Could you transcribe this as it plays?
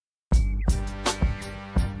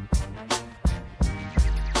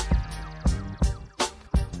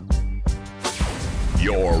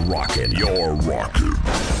You're rocking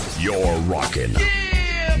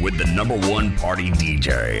with the #1 party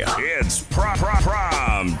DJ. It's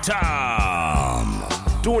Prime Time.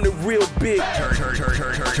 Doing it real big.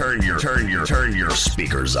 Turn your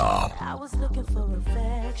speakers up. I was looking for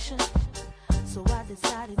affection, so I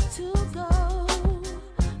decided to go.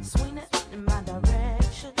 Swing it in my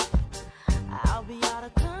direction. I'll be out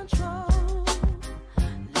of control.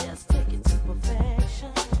 Let's take it to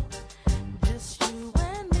perfection. Just you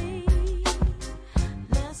and me.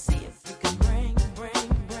 Let's see if we can bring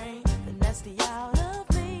the nasty out of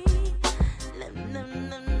me.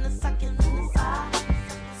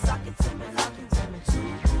 Suck it to me, lock it to me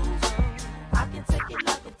too. I can take it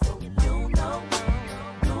like a pro, you know.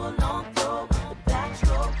 Do a long throw with the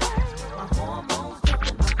backstroke. My hormones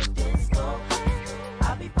jumping like a disco.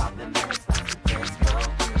 I be popping minutes like a disco.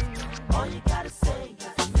 All you gotta say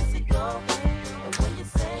is miss it go. And when you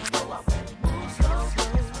say go, I won't move slow.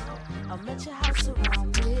 I'm at your house around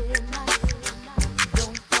midnight.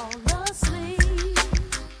 Don't fall asleep.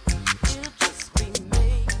 It'll just be me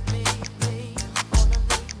on a late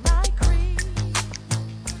night creep.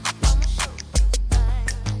 I'ma show you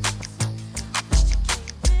things that you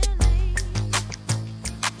can't believe.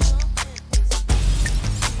 Jump in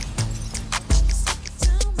this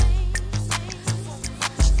to me.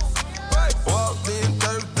 Walked in,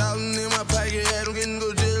 30,000 in my pocket, had them getting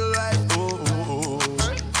good just like, oh.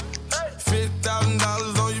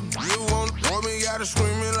 $50,000 on you, you want me, gotta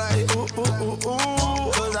screaming like, oh.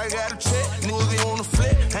 Cause I got a check, niggas on the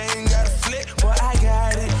flip, I ain't got a flip, but I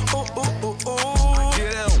got it, oh.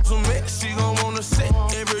 Get out some mix, she gon' wanna sit,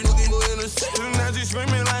 every nigga go in the set, now she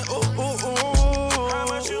screaming like, oh. How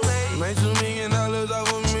much you made? Made $2 million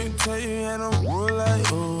off of me, tell you, and I'm real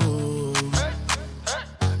like, oh.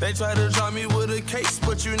 They tried to drop me with a case,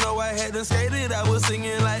 but you know I had to skate it. I was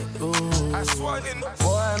singing like, ooh. I swung it.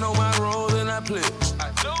 Boy, I know my role and I play it. I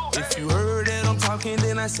do. If you heard that I'm talking,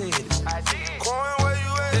 then I said it. I did. Coin, where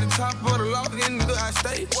you at the top of the loft, in the I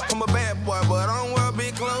stay. I'm a bad boy, but I don't wear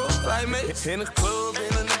big clothes like me. In the club, in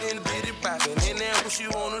the nigga in the bitty poppin'. In there, when she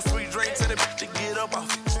want a free drink, tell the bitch to get up off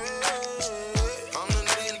it. I'm the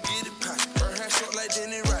nigga in the get it poppin'. Her hair short like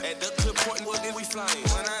Jenny Wright. At the clip point, what did we flying?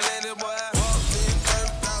 When I landed, boy, I walked in,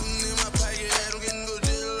 30,000 in my pocket, had them getting good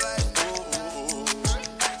just like, oh.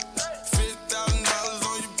 $50,000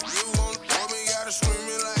 on you, you want me, gotta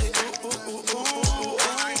screaming like, oh.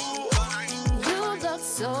 You look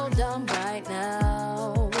so dumb right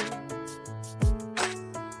now.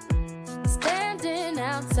 Standing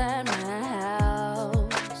outside my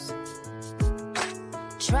house,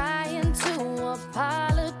 trying to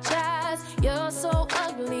apologize. You're so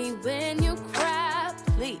ugly when you cry.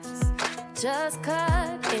 Please, just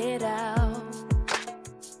cut it out.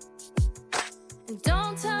 And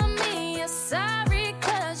don't tell me you're sorry,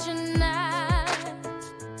 'cause you're not.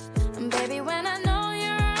 And baby, when I know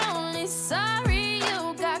you're only sorry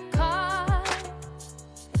you got caught.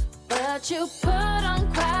 But you put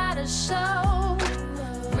on quite a show,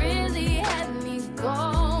 really had me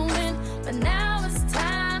going. But now it's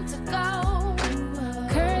time to go.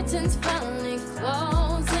 Curtains finally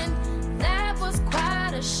closing. That was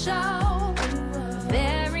quite a show.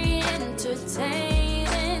 Very entertaining.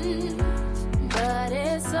 But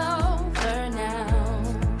it's over now.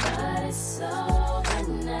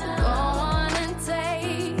 Go on and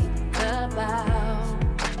take a bow.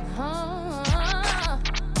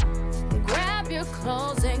 Grab your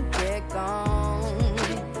clothes and get gone.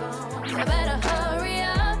 You better hurry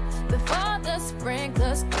up before the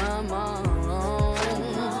sprinklers come on.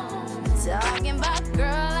 Talking about,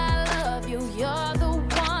 girl, I love you, you're the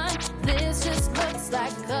one. This just looks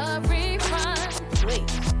like a rerun. Wait,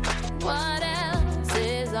 what else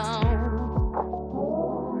is on?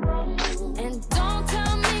 And don't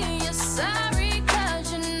tell me you're sorry,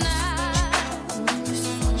 'cause you're not.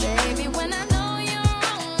 Baby, when I know you're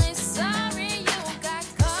only sorry you got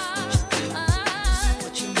caught.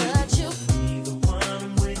 But you The one I'm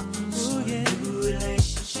with, new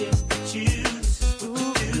relationship with you.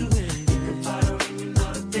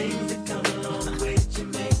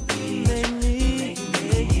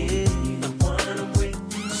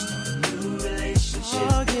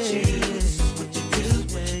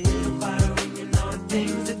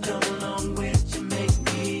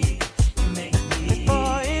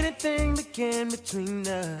 Between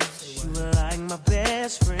us, you were like my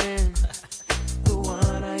best friend. The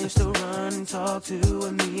one I used to run and talk to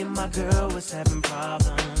when me and my girl was having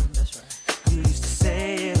problems. That's right. You used to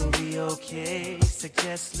say it'll be okay,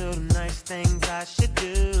 suggest little nice things I should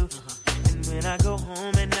do. And when I go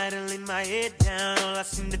home at night and lay my head down, all I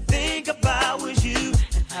seem to think about was you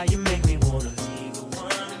and how you make me wanna leave.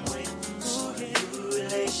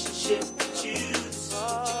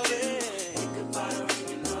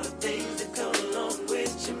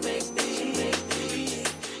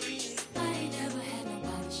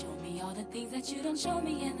 done showed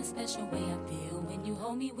me in a special way I feel when you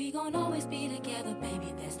hold me. We gon' always be together,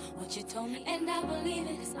 baby, that's what you told me. And I believe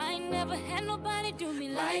it, 'cause I ain't never had nobody do me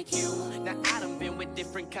like you. Now I done been with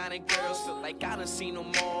different kind of girls, feel like I done seen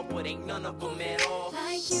them all, but ain't none of them at all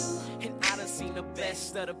like you. And I done seen the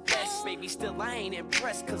best of the best, baby, still I ain't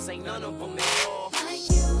impressed, 'cause ain't none of them at all like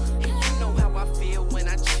you. And you know how I feel when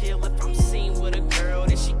I chill. If I'm seen with a girl,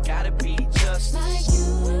 then she gotta be just like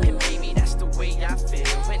you. And baby, that's the way I feel,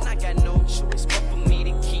 and I got no choice but for me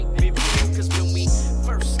to keep it real. 'Cause when we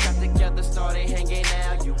first got together, started hanging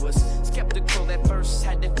out, you was skeptical at first,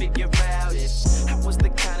 had to figure out if I was the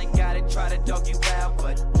kind of guy that try to dog you out,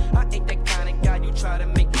 but I ain't that kind of guy you try to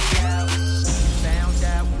make me out. Found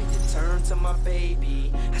out when you turned to my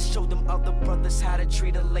baby, I showed them other brothers how to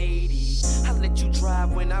treat a lady. I let you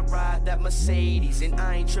drive when I ride that Mercedes, and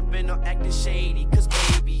I ain't tripping or acting shady, 'cause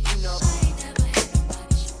baby, you know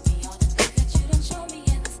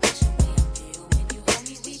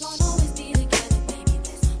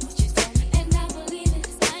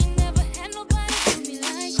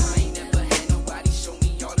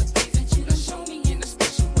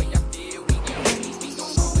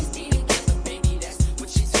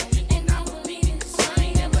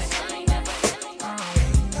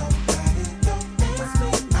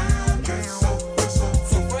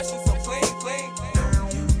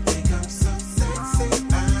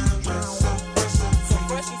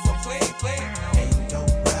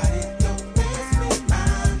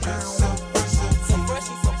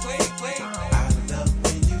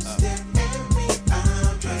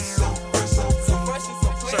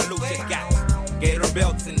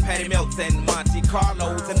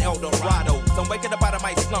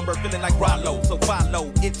feeling like Rollo, so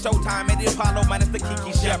follow. It's showtime at the Apollo, minus the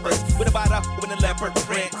Kiki Shepherd. With a bada, with a leopard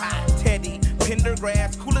print. Teddy,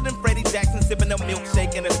 Pendergrass, cooler than Freddie Jackson, sipping a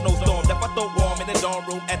milkshake in a snowstorm. Left I throw warm in the dorm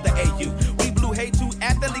room at the AU. We blew hay too,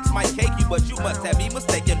 athletes might cake you, but you must have me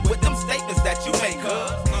mistaken with them statements that you make,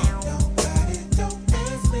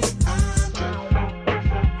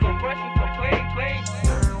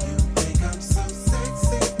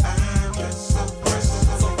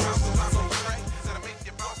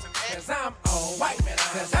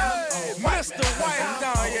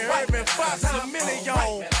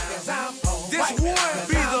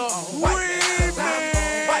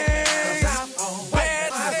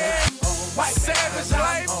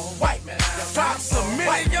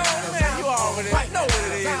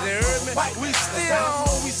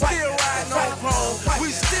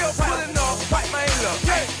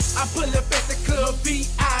 I pull up at the club,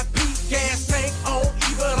 VIP, gas tank on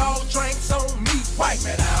E, but all drinks on me. Wipe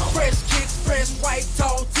me down. Fresh kicks, fresh white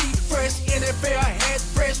tall tee, fresh NFL hat,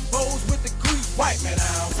 fresh bows with the crease. Wipe me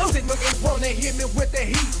down. Those niggas wanna hit me with the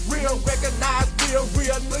heat. Real recognize,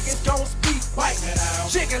 real niggas gon' speak. Wipe me down.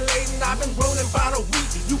 Chicken laden, I've been rolling by the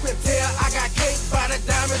week. You can tell I got cake by the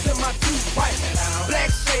diamonds in my teeth. Wipe me down.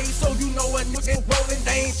 Black shades, so you know a nigga rolling.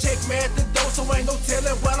 They ain't check me at the door, so ain't no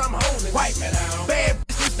telling what I'm holding. Wipe me down. Bad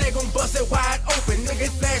they gon' bust it wide open.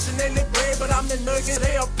 Niggas flashing in the bread, but I'm the nigga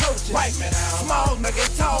they approaching. Wipe me down. Small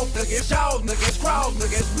niggas, tall niggas, y'all niggas, crowd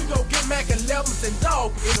niggas. We gon' get Mac 11s and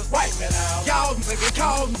dog killers. Wipe me down. Y'all niggas,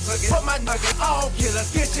 call niggas. Put my niggas all killers.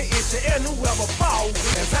 Get your issue and whoever fall.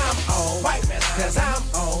 'Cause I'm on. Wipe me down. 'Cause I'm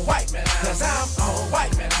on. Wipe me down. 'Cause I'm on.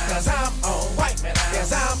 Wipe me down. 'Cause I'm on. Wipe me down. 'Cause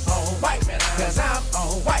I'm on. Wipe me down. 'Cause I'm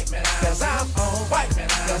on. Wipe me down. 'Cause I'm on. Wipe me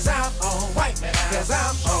down. 'Cause I'm on. Wipe me down. 'Cause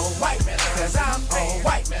I'm on. Wipe me down. 'Cause I'm on.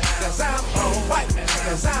 Wipe me down. 'Cause I'm on white man,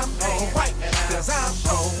 'cause I'm on white man, 'cause I'm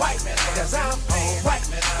on white man, 'cause I'm on white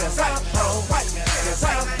man, 'cause I'm on white man, 'cause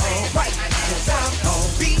I'm on white man, 'cause I'm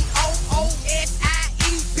on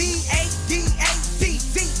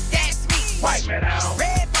BOOSIEBADATZ, that's me. White man out.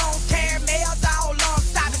 Red bones, caramels, all on,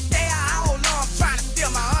 stop and stare, all on, trying to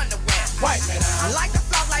steal my underwear. White man out. I like the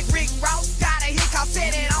flow like Rick Ross, got a hit called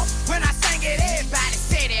Set It Off. When I sing it, everybody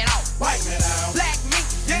set it off. White man out. Black meat,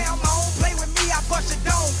 damn on, play with me, I bust your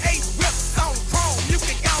dome. Ace whips on chrome, you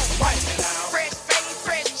can go. White man out. Fresh fade,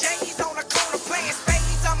 fresh J's on the corner playing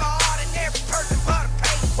spades. I'm an ordinary person, but a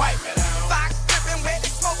page. White man out. Fox stripping, wet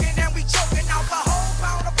and smoking, and we choking off a whole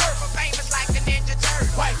pound of purple, famous like the Ninja Turtle.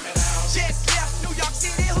 White man out. Just left New York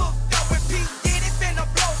City, hooked up with Pete Diddy, finna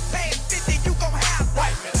blow past 50, you gon' have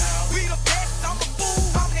white man out. We the best, I'm a fool,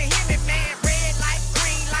 I'm the Hemi man. Red light,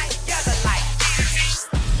 green light, yellow light.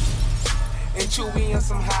 And Chewy and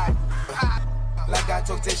some hot. Like I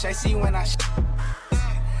told Tish, I see when I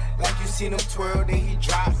like you see them twirl, then he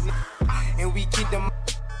drop. And we keep them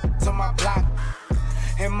to my block.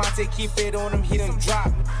 And Monte keep it on him, he done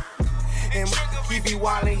drop. And he be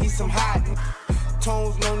wildin', he some hot.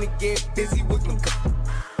 Tones known to get busy with them.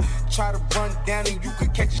 Try to run down and you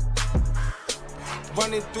could catch it.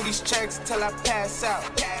 Running through these checks till I pass out.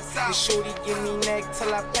 And shorty give me neck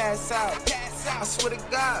till I pass out. I swear to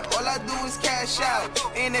God, all I do is cash out.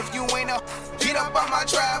 And if you ain't a, get up on my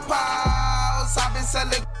trap house. I've been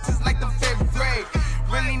selling since like the 5th grade.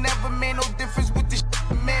 Really never made no difference with the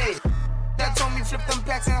shit made. That told me flip them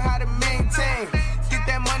packs and how to maintain. Get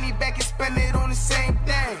that money back and spend it on the same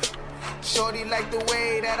thing. Shorty like the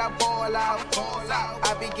way that I ball out.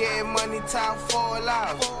 I be getting money till I fall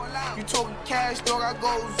out. You talking cash, dog, I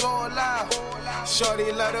goes all out.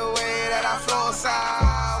 Shorty love the way that I floss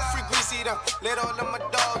out. Free greasy them, let all of my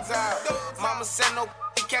dogs out. Mama said no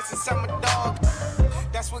cats inside my dog.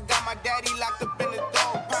 That's what got my daddy locked up in the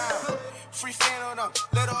dog pound. Free fan on them,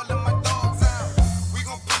 let all of my dogs out. We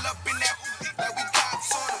gon' pull up in that like we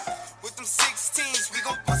cops on them. With them 16s, we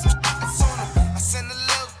gon' put some shots on them. I send a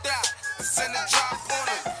little dot, I send a drop on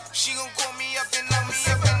them. She gon' call me up and know me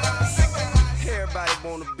up and know me. Everybody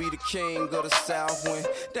wanna be the king of the South when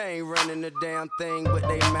they ain't running the damn thing but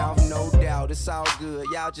they mouth, no doubt. It's all good,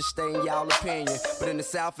 y'all just stay in y'all opinion. But in the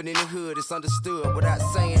South and in the hood, it's understood. Without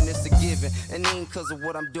saying it's a given. And ain't cause of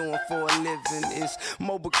what I'm doing for a living. It's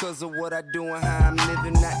more because of what I do and how I'm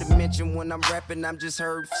living. Not to mention when I'm rapping, I'm just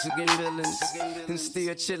heard singing villains. And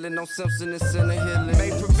still chilling on Simpson and Center Hilling.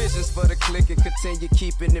 Made provisions for the clique and continue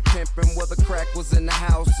keeping it pimping. Whether crack was in the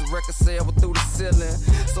house, the record sale through the ceiling.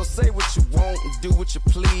 So say what you want and do what you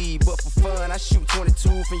please. But for fun, I shoot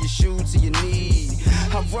 22 from your shoe to your knee.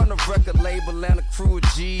 I run a record label and a crew of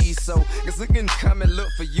G's. So it's looking come and look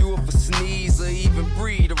for you if a sneeze or even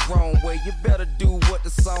breathe the wrong way. You better do what the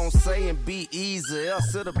song say and be easy,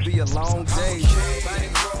 else it'll be a long day.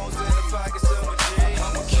 Bank rolls in the pockets of my jeans.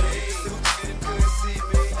 I'm okay. You couldn't see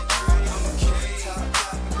me. I'm okay. Top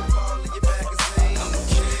and fall in your magazine. I'm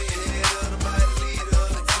okay. Head of the mighty leader of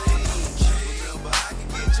the team. Remember, I can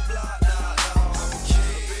get you blocked out. I'm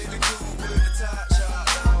okay. Been the cool with the top shot.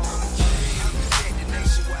 I'm okay. I'm protected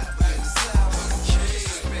nationwide, but in the South. I'm okay.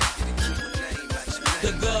 Expected to keep my name out your name.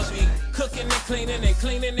 The girl be cooking and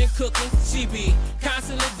cleaning and cooking. She be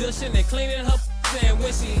constantly dishing and cleaning her. And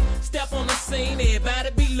when she step on the scene,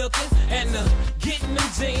 everybody be looking. And getting them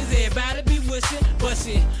jeans, everybody be wishing. But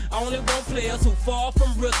she only want players who fall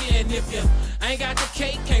from rookie. And if you ain't got the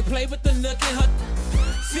cake, can't play with the nookie. Her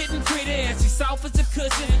sitting pretty and she soft as a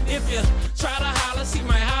cushion. If you try to holler, she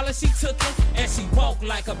might holler, she took it. And she walk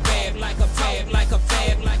like a bag, like a bag, like a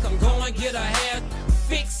bag. Like I'm going get her hair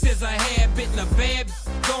fixed as a habit. And a bad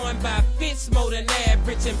going by fits more than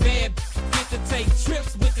average. And bad get to take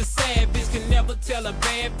trips with the savage. Can never tell a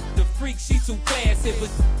bad the freak, she too classy. But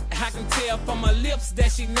I can tell from her lips that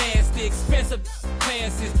she nasty. Expensive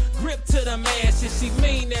passes, grip to the masses. She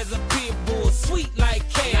mean as a pit bull, sweet like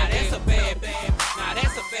cat. Now that's a bad bad. Now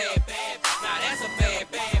that's a bad bad. Now that's a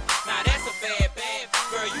bad bad. Now that's a bad bad.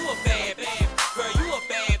 Girl, you a bad bad. Girl, you a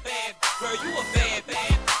bad bad. Girl, you a bad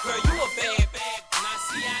bad. Girl, you a bad bad. Now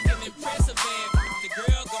see I can impress a bad. The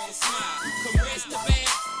girl gon' smile. Caress the bad.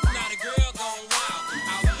 Now the girl gon' wow.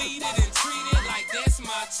 I'll feed it and treat it like that's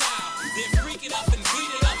my child. Then freak it up and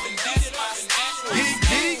beat it up and beat it up and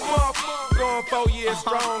Geek, motherfucker, going 4 years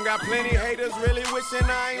strong. Got plenty haters really wishing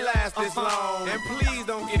I ain't last this long. And please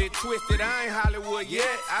don't get it twisted, I ain't Hollywood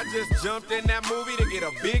yet. I just jumped in that movie to get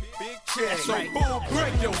a big check. So fool,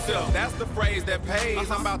 break yourself, that's the phrase that pays.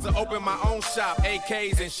 I'm about to open my own shop,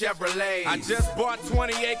 AKs and Chevrolets. I just bought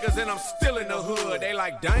 20 acres and I'm still in the hood. They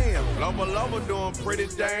like, damn, Lover doing pretty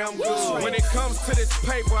damn good. When it comes to this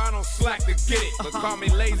paper, I don't slack to get it. But call me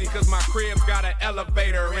lazy cause my crib's got an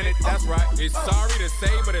elevator in it. That's right, it's sorry to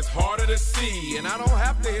say, but it's harder to see. And I don't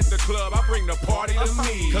have to hit the club, I bring the party to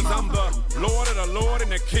me. Cause I'm the Lord of the Lord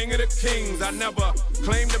and the King of the Kings. I never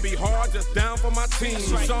claim to be hard, just down for my team.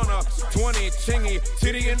 Son of 20, chingy,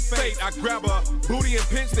 titty and fate. I grab a booty and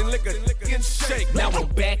pinch and lick and shake. Now I'm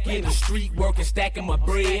back in the street working, stacking my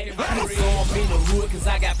bread. I'm in the hood cause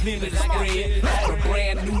I got plenty to spread. On a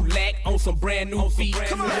brand new lack, on some brand new feet.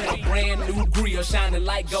 With a brand new grill shining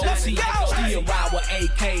like gold teeth. Still ride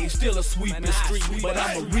with AK, still a sweep the street. But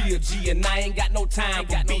I'm a real G and I ain't got no time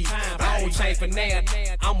for beef. I don't change for now,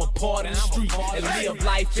 I'm a part of the street. And live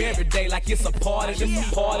life every day like it's a part of the me.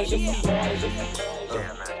 Part of the me.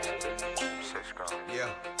 Yeah.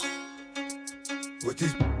 With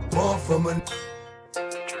this ball from a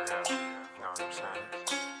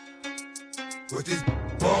with this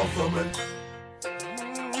ball from a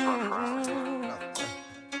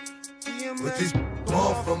with this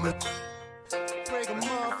ball from a break 'em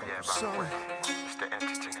off, son.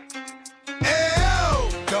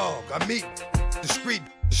 Ew! Dog, I meet the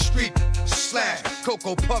street slash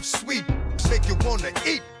Cocoa Puff sweet. Make you wanna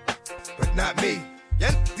eat, but not me.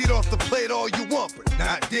 Yeah, eat off the plate all you want, but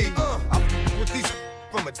not D. with these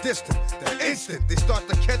from a distance. The instant they start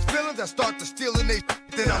to catch feelings, I start to steal and they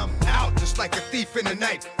then I'm out just like a thief in the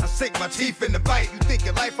night. I sink my teeth in the bite. You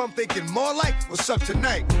thinking life, I'm thinking more like what's up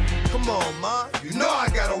tonight. Come on, ma, you know I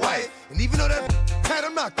got a wife. And even though that tight,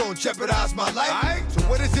 I'm not gonna jeopardize my life. Right. So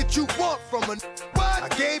what is it you want from a what? I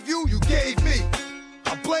gave you, you gave me.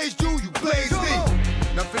 I blazed you, you blazed me.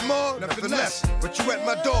 Nothing more, nothing less. But you at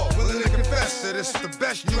my door, willing to confess that it's the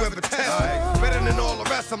best you ever test. Right. Better than all the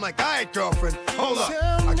rest. I'm like, all right, girlfriend, hold up.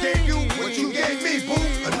 I gave you what you gave me, boo.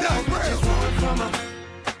 Enough. Just want from a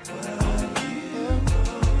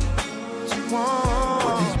what you want.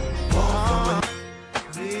 What you want from a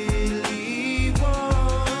really want.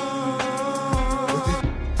 What you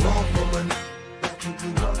want from a that you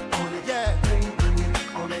grew up on it. Yeah. Bring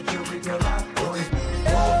it on that jewelry, girl. I want it.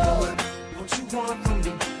 What you want from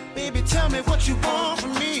me? Baby, tell me what you want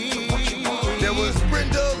from me. There was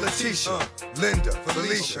Brenda, Letitia, Linda,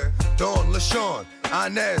 Felicia, Dawn, LaShawn,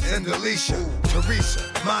 Inez, and Alicia, Teresa,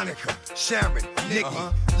 Monica, Sharon,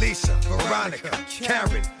 Nikki, Lisa, Veronica,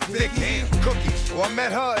 Karen, Vicky, Cookies. Oh, I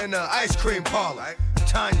met her in the ice cream parlor.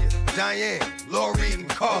 Tanya, Diane, Lori, and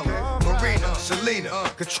Carla, Marina,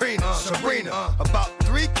 Selena, Katrina, Sabrina, about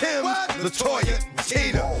 3 Kims, LaToya,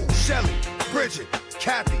 Tina, Shelly, Bridget,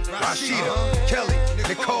 Kathy, Rashida, Kelly,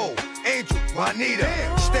 Nicole, Angel, Juanita,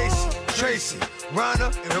 Stacy, Tracy, Rana,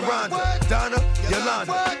 and Rhonda, Donna,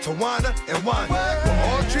 Yolanda, Tawana, and Wanda. We're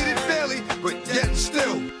all treated fairly, but yet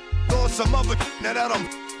still on some other that I don't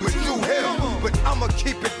with you here. But I'ma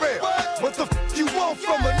keep it real. What the f you want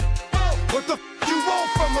from a? What the f you want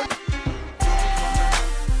from a?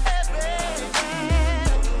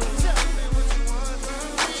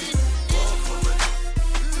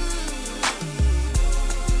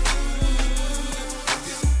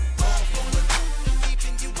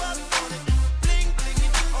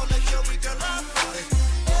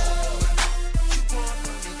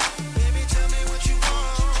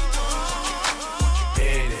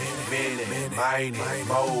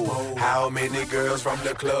 How many girls from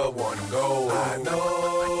the club wanna go? I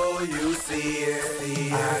know you see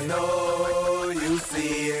it. I know you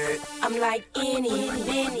see it. I'm like any,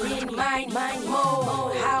 mine,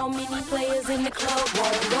 mo. How many players in the club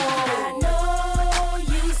wanna go? I know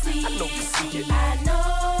you see it. I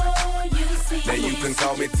know you see it. Now you can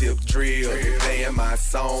call me Tip Drill, playing my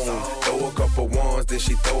song. Throw a couple ones, then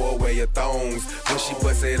she throw away her thongs. When she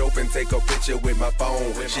bust it open, take a picture with my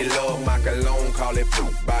phone. She love my cologne, call it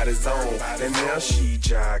poop by the zone. And now she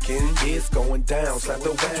jogging, it's going down. Slap the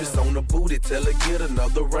waitress on the booty, tell her get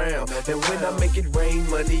another round. And when I make it rain,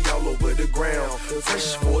 money all over the ground.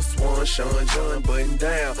 Fresh Force One, Sean John button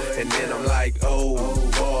down. And then I'm like, oh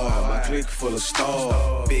boy, my clique full of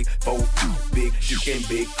stars. Big 4, big dick and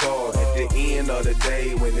big car. At the end of the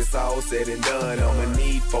day, when it's all said and done, I'ma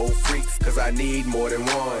need 4 freaks, cause I need more than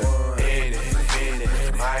one.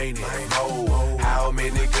 Mine, mo. How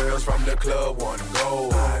many girls from the club wanna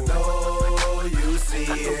go? I know you see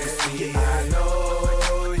it. I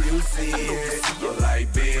know you see it. You're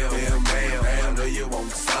like bam, bam. I know you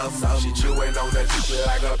want some. She chewing on the dick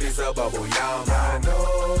like a piece of bubble yum. I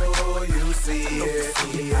know you see it.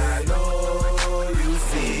 I know you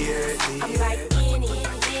see it. I'm like any,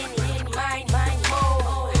 mine,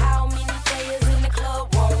 mo. How many players in the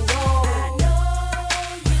club wanna go? I know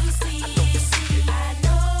you see it. I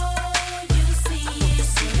know you see it.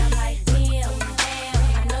 I'm like damn.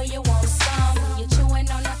 I know you want some. You're chewing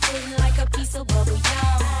on that pudding like a piece of bubble yum.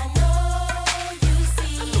 I know you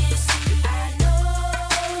see it. I know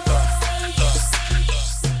you see it.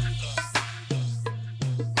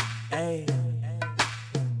 Hey.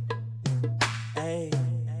 Hey.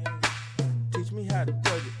 Teach me how to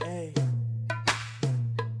do it. Hey.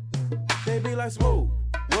 They be like Smooth.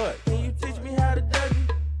 What? Can you teach me how to Dougie?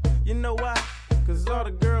 You know why? Cause all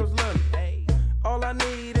the girls love me. Hey. All I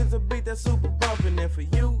need is a beat that's super bumpin'. And for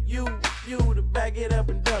you to back it up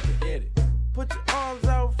and dump it. Get it. Put your arms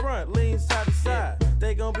out front, lean side to side.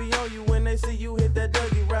 They gon' be on you when they see you hit that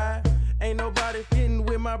Dougie ride. Ain't nobody getting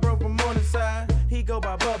with my bro from Morningside. He go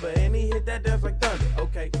by Bubba and he hit that dance like thunder.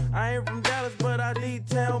 Okay, I ain't from Dallas, but I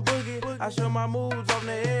D-Town boogie. I show my moves on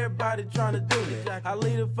to everybody trying to do me. I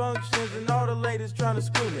lead the functions and all the ladies trying to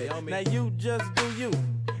screw me. Now you just do you,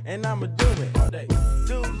 and I'ma do it all day.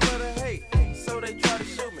 Dudes love to hate, so they try to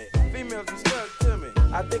shoot me. Females are stuck to me,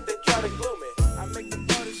 I think they try to glue me. I make the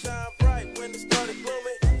party shine bright when it started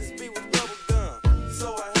glooming. This beat was bubble gum,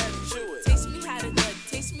 so I had to chew it. Taste me how to duck,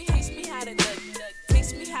 taste me how to duck,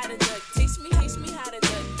 taste me how to duck, taste me how to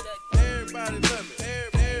duck. Everybody love it,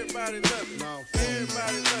 everybody love it,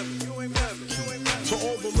 everybody love it. You ain't love it, you ain't love it. To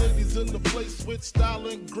all the ladies in the place with style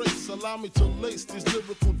and grace. Allow me to lace these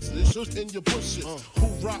lyrical issues in your bushes. Who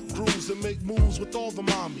rock grooves and make moves with all the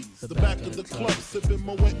mommies. The back of the club, sipping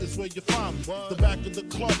Moet is where you find me. The back of the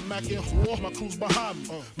club, macking war, my crew's behind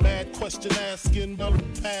me. Mad question asking,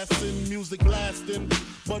 passing, music blasting.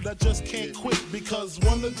 But I just can't quit because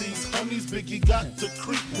one of these honeys Biggie got to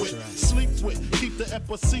creep with, sleep with, keep the ep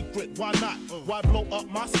a secret. Why not? Why blow up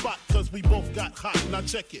my spot? Cause we both got hot. Now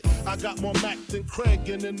check it. I got more Mac than Craig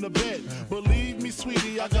and in the bed. Believe me,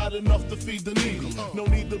 sweetie, I got enough to feed the needy. No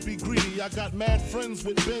need to be greedy. I got mad friends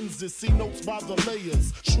with Benzes. See notes by the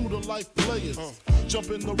layers. True to life players. Jump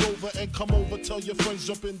in the Rover and come over. Tell your friends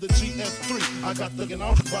jump in the GS3. I got the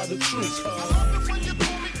out by the tree. I love it when you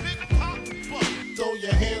call me Big Papa. Throw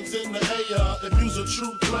your hands in the air if you's a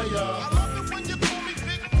true player. I love it when you call me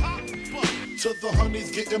Big Papa. To the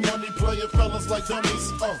honeys getting money, playing fellas like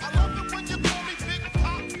dummies. I love it when you call me Big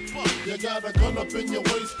Papa. You got a gun up in your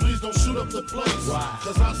waist, please don't shoot up the place. Why?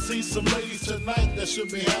 Cause I see some ladies tonight that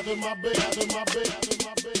should be having my baby, having my baby, having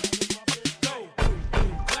my baby.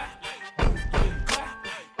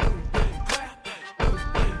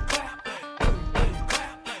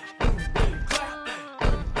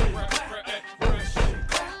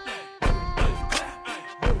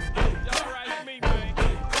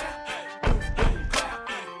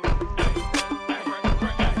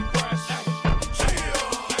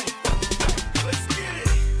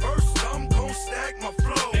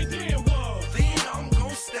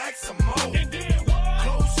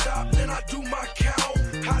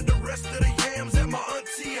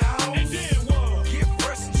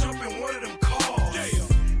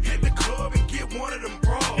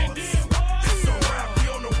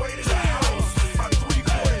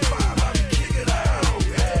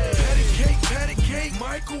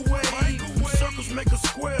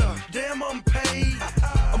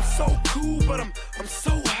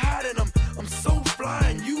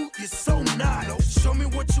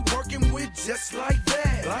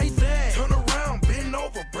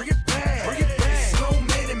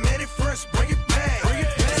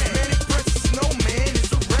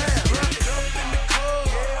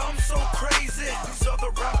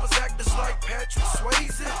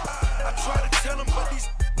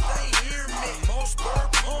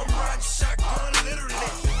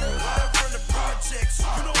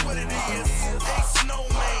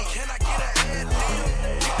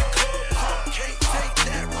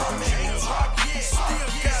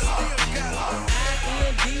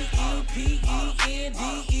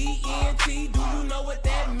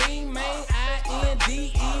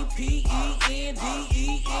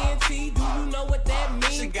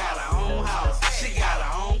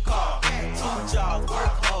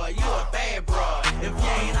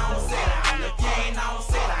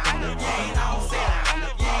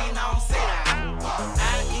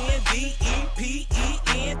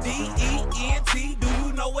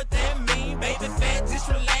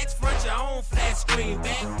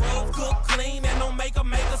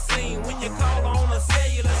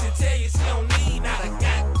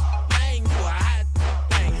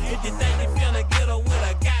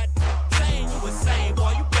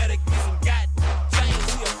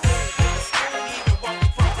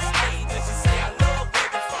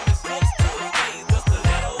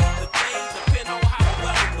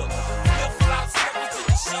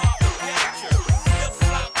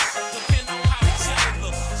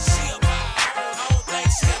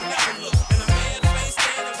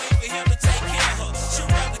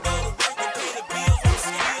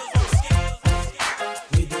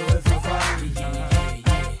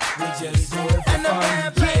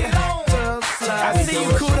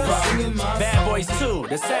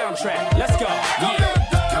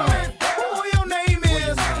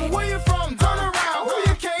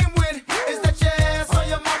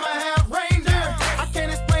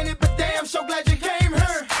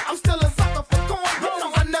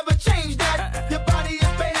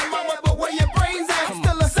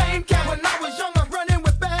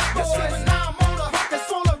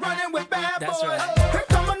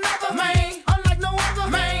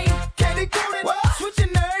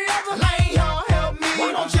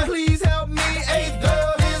 Please help me, hey girl.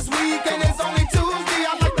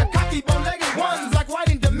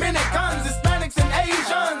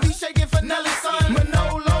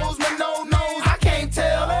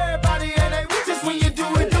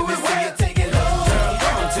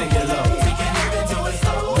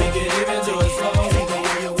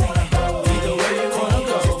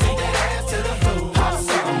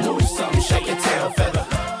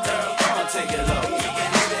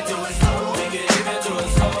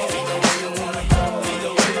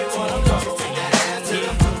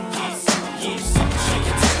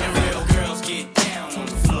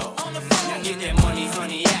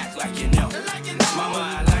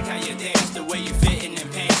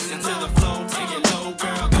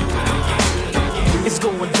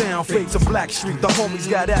 to Blackstreet. The homies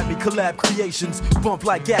got at me, collab creations, bump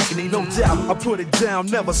like agony, no doubt. I put it down,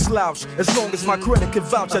 never slouch. As long as my credit can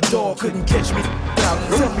vouch, a dog couldn't catch me out.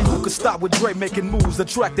 Tell me who could stop with Dre making moves,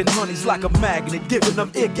 attracting honeys like a magnet, giving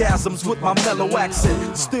them orgasms with my mellow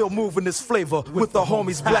accent. Still moving this flavor with the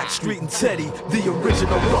homies Blackstreet and Teddy, the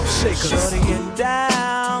original rough shakers. Shorty get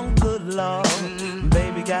down, good lord.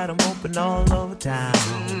 Baby got 'em open all over town.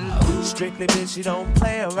 Strictly bitch, she don't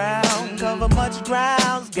play around. Cover much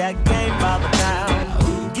grounds, got game by the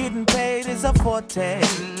pound. Getting paid is a forte,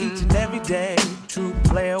 each and every day. True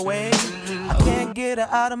play away. I can't get her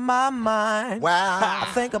out of my mind. Wow. I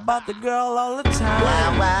think about the girl all the time.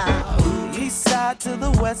 Wow, wow. East side to the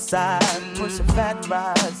west side, pushing fat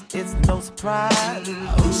rides, it's no surprise.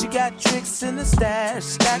 She got tricks in the stash,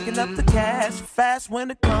 stacking up the cash, fast when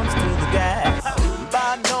it comes to the gas.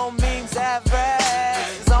 By no means average,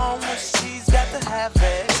 as long as she's got to have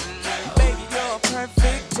it. Baby, you're a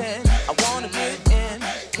perfect 10, I wanna get in,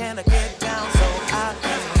 can I get down so I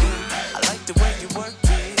can? I like the way you work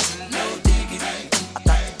it, no diggity, I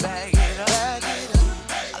got to bag it up.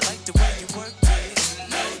 I like the way you work it,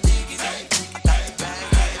 no diggity, I got to bag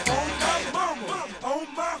it up. On my mama, on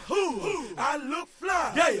my hood, I look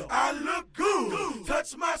fly, yeah, I look good.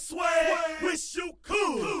 Touch my swag, wish you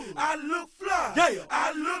could. I look fly, yeah,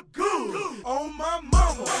 I look good. On my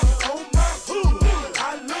mama, on my hood,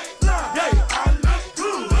 I look fly, yeah, I look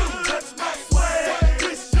good. Touch my swag,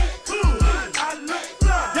 wish you could. I look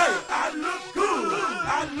fly, yeah, I look good.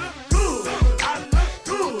 I look good, I look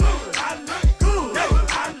good, I look good, yeah,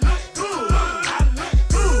 I look good, I look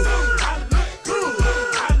good, I look good,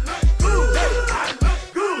 I look good, yeah, I look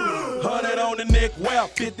good. 100 on the neck, well,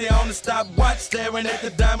 50 on the stopwatch. Staring at the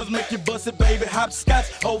diamonds, make you bust it, baby. Hopscotch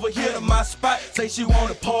over here to my spot. Say she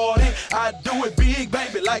wanna party, I do it big,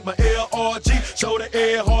 baby, like my LRG. Show the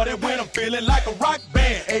air hardy when I'm feeling like a rock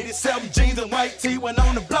band. 87 jeans and white tee when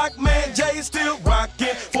on the block, man. Jay is still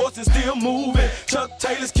rocking, Force still moving. Chuck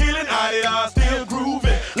Taylor's killing, I still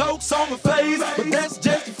grooving. Lokes on my face, but that's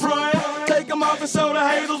just the front. Take them off and show the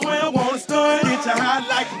haters when I wanna stun. Get you high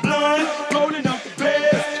like a blunt, rolling up the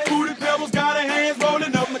bed. Booty pebbles got her hands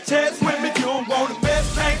rolling up my chest. With me, you don't want the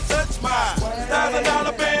best, ain't touch my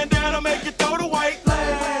 $1,000 bandana, make you throw the white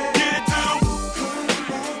flag. Get it to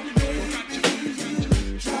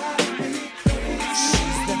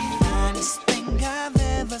She's the finest thing I've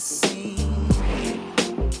ever seen.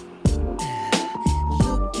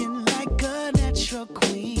 Looking like a natural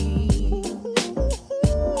queen.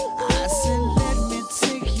 I said, let me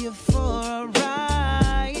take you for a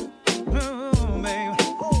ride, babe.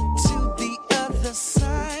 To the other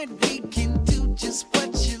side, we can do just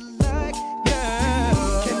what you like,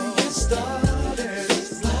 girl. Can we get started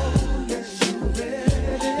as long as you're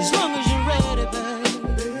ready? As long as you're ready, baby.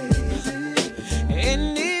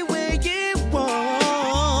 Any way you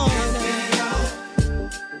want it.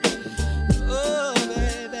 Oh,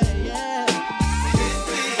 baby, yeah.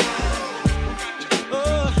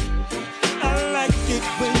 Oh, I like it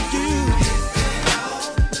when you.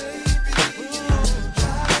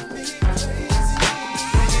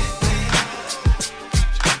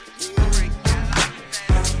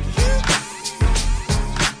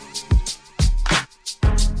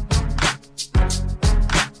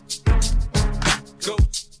 go,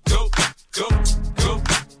 go, go,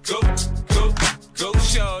 go, go, go, go,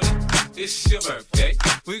 shorty. It's your birthday.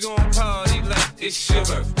 We gon' party like it's your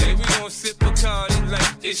birthday. We gon' sip Bacardi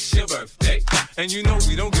like it's your birthday. And you know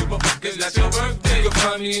we don't give a fuck, it's not your birthday. You'll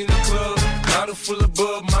find me in the club, bottle full of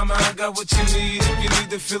bub. Mama, I got what you need if you need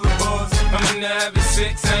to fill the buzz. I'm into having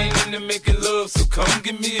sex, I ain't into making love. So come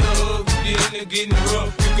give me a hug, you're into getting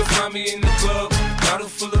rough. You can find me in the club, bottle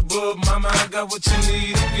full of bub. Mama, I got what you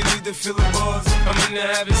need if you need to fill the buzz. I'm into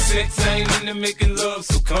having sex, I ain't into making love.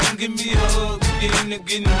 So come give me a hug, you're into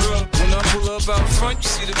getting rough. When I pull up out front, you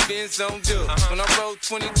see the Benz on dub. When I roll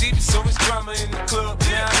 20 deep, so it's drama in the club.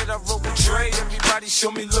 Now that I roll with Dre, everybody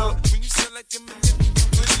show me love. When you select them,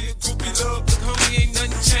 plenty of groupie love. But homie, ain't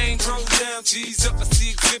nothing changed. Roll down, G's up. I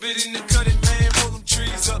see exhibit in the cutting, man. Roll them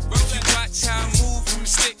trees up. If you watch how I move, you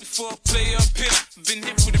mistake before I play up here. Been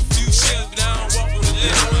hit with a few shells, but I don't walk with a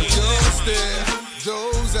little. Your stare,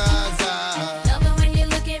 those eyes. Love it when you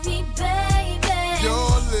look at me, baby.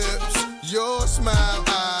 Your lips, your smile.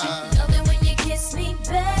 Love it when you kiss me,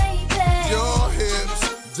 baby. Your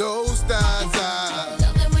hips, those thighs.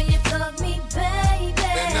 Love it when you fuck me, baby.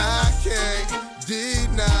 And I can't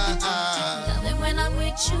deny. Love it when I'm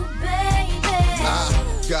with you, baby.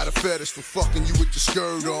 I got a fetish for fucking you with your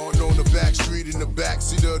skirt on the back street in the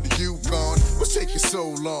backseat of the Yukon. What's taking so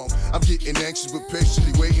long? I'm getting anxious but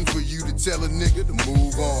patiently waiting for you to tell a nigga to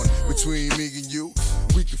move on. Between me and you,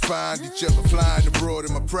 We can find each other flying abroad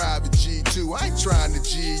in my private G2. I ain't trying to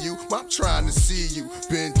G you, I'm trying to see you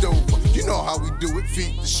bent over. You know how we do it,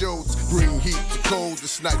 feet to shoulders, bring heat to cold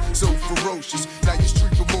this night, so ferocious. Now you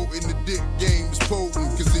street promoting the dick game is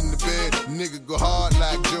potent, cause in the bed, nigga go hard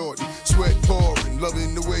like Jordan. Sweat pouring,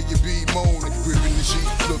 loving the way you be moaning, gripping the sheet,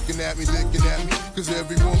 looking at me, licking at me, cause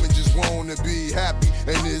every woman just wanna be happy,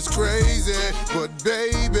 and it's crazy, but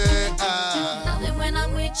baby, I love it when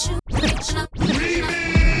I'm with you.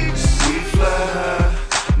 Remix. We fly high,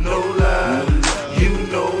 no lie. You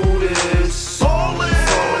know this. Falling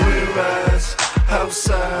rise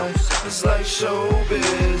outside. It's like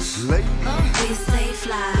showbiz. We stay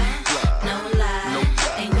fly, no lie,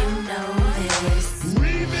 and you know this.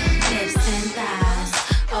 Lips and thighs,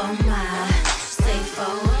 oh my, stay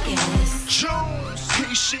focused. Jones,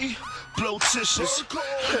 Pishi, blow tissues,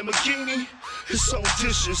 Lamborghini. It's on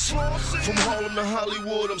dishes. From Harlem to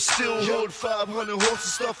Hollywood, I'm still hood. 500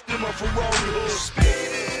 horses stuffed in my Ferrari hood.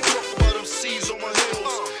 Speeding, talk about them C's on my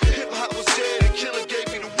heels. Hip hop was dead, and Killer gave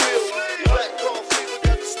me the wheel. Black car fever,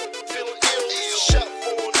 got the feeling ill. Shot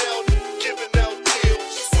for out, giving out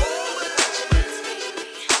deals.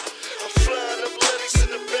 I'm flying up Lennox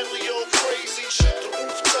in the Bentley, all crazy. The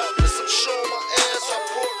rooftop, yes, I'm showing my ass. I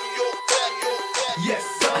brought New York back, Yes,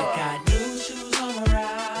 sir. I got new shoes on my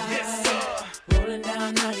ride. Yes, sir. Rolling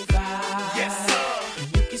down 95. Yes, sir. And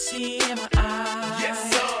you can see in my eyes. Yes,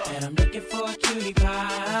 sir. That I'm looking for a cutie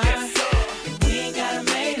pie. Yes, sir. And we ain't gotta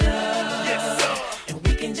make love. Yes, sir. And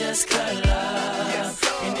we can just cuddle up. Yes,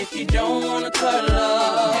 sir. And if you don't wanna cuddle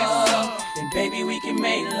up, yes, sir. then baby we can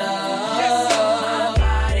make love. Yes, sir. My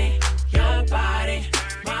body, your body,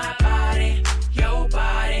 my body, your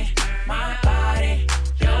body, my body,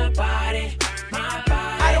 your body, my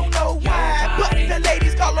body. I don't know why, but the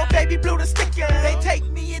ladies call on Baby Blue the sticker. They take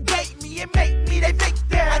me and date me and make me they victim.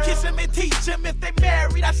 I kiss them and teach them if they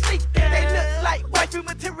married, I sleep them. They look like wifey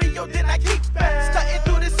material, then I keep them. Stunting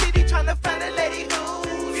through the city trying to find a lady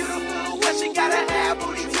who's beautiful, but she gotta have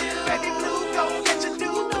booty too. Baby Blue, go get your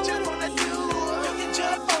do what you wanna do. You can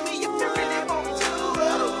jump on me if you really want to.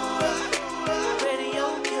 Radio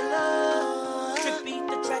killer, trick beat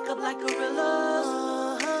the track up like gorillas.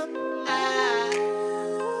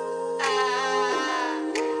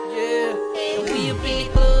 Yeah, and we up in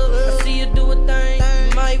the club. I see you do a thing.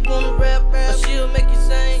 You might wanna rap, but she'll make you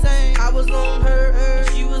sing. I was on her, and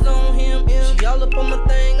she was on him. She all up on my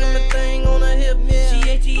thing, and my thing on her hip. She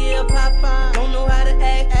ATL Popeye, don't know how to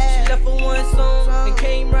act. She left for one song and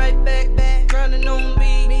came right back, grinding on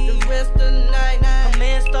me the rest of the night. Her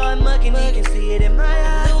man started mugging, he can see it in my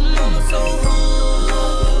eyes. Little mama so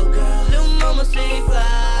hood, little mama say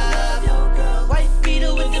fly. White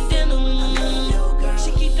beater with the denim,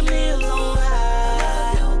 she keep the meals on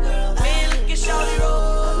high. Man, look at shawty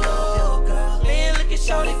roll, man, look at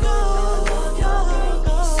shawty go.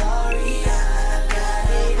 Sorry, I got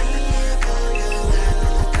it in for you.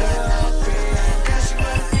 Girlfriend, now she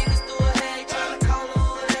run fingers through her hair, tryna call her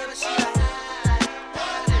whatever she like.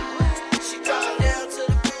 She drop down to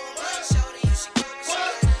the floor, shawty, you should come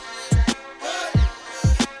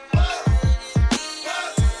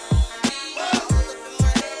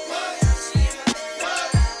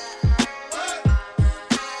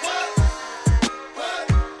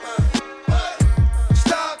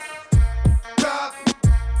stop, drop,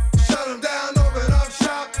 shut them down, open up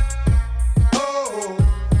shop. Oh,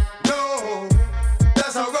 no,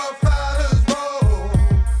 that's how rough riders roll.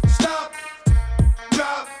 Stop,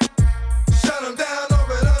 drop, shut them down,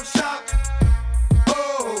 open up shop.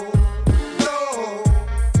 Oh, no,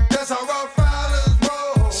 that's how rough riders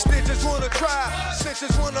roll. Snitches wanna cry,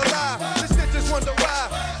 snitches wanna lie, the snitches wonder why,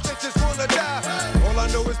 snitches wanna die. All I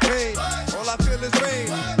know is pain, all I feel is rain.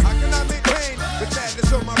 How can I maintain the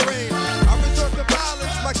sadness on my brain? I resort to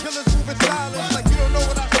violence, my killers moving silence, like you don't know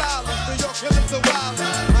what I silence. New York killers are wild,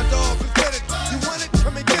 my dog is with it. You want it,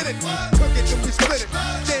 come and get it. Cook it, then we split it.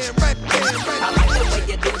 Damn right, damn right. I like the way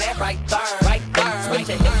you do that right there, right there. Switch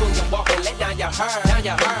your hips when you walk and let down your hair, down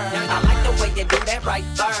your hair. I like the way you do that right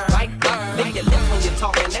there, right there. Lick your lips when you're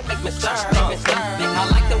talking, that make me stir, make me stir. I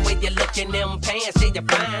like the way you look in them pants, yeah, you're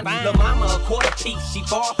fine. Lil' mama a quarter piece, she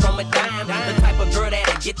far from a dime. The type of girl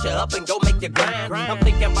that'll get you up and go make you grind. I'm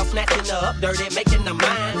thinking about snatching her up dirty, making her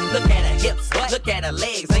mine. Look at her hips, look at her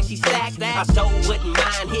legs, ain't she stacked? I sure wouldn't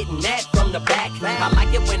mind hitting that from the back. I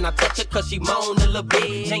like it when I touch her cause she moan a little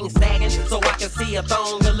bit. Chain sagging so I can see her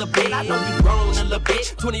thong a little bit. I know you grown a little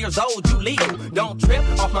bit, 20 years old, you legal. Don't trip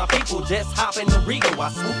off my people, just hop in the Regal. I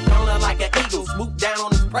swooped on her like an eagle, swoop down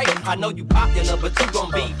on his prey. I know you popular, but you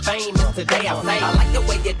gon' be famous today. I say, I like the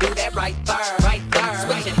way you do that right there, right there.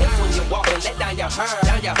 Switch your hips when you walk and let down your hair,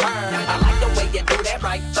 down your hair. I like the way you do that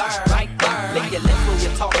right there, right there. Lick your lips when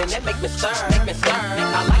you're talking, that make me stir, make me stir.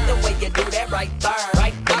 I like the way you do that right there,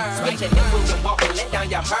 right there. Switch your hips when you're walking, let down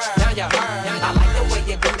your hair, down your hair. I like the way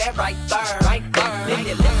you do that right there, right there. Lick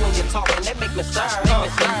your lips when you're talking, that make me stir, make me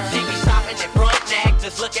stir. She be shopping at front neck,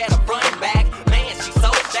 just look at her front and back. Man, she's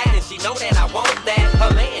so sad and she know that I want that.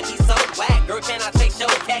 Her man, he's so whack. Girl, can I take your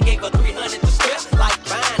cat? Gave her 300 to strip, like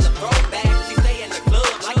buying a throwback. She stay in the club,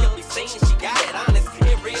 like you'll be seen. She got it honest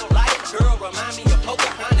in real life. Girl, remind me of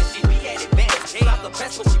Pocahontas. She be at advance. Stop the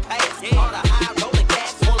press when she pass. All the high rolling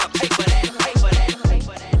cats wanna pay for that, pay for that, pay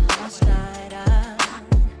for that. Last night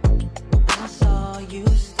I saw you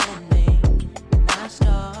standing. I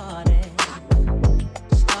started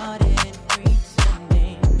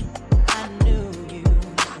pretending I knew you.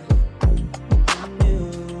 You knew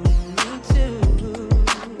me too.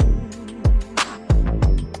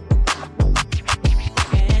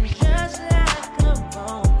 And just like a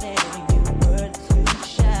moment, you were too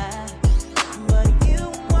shy, but you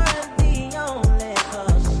weren't the only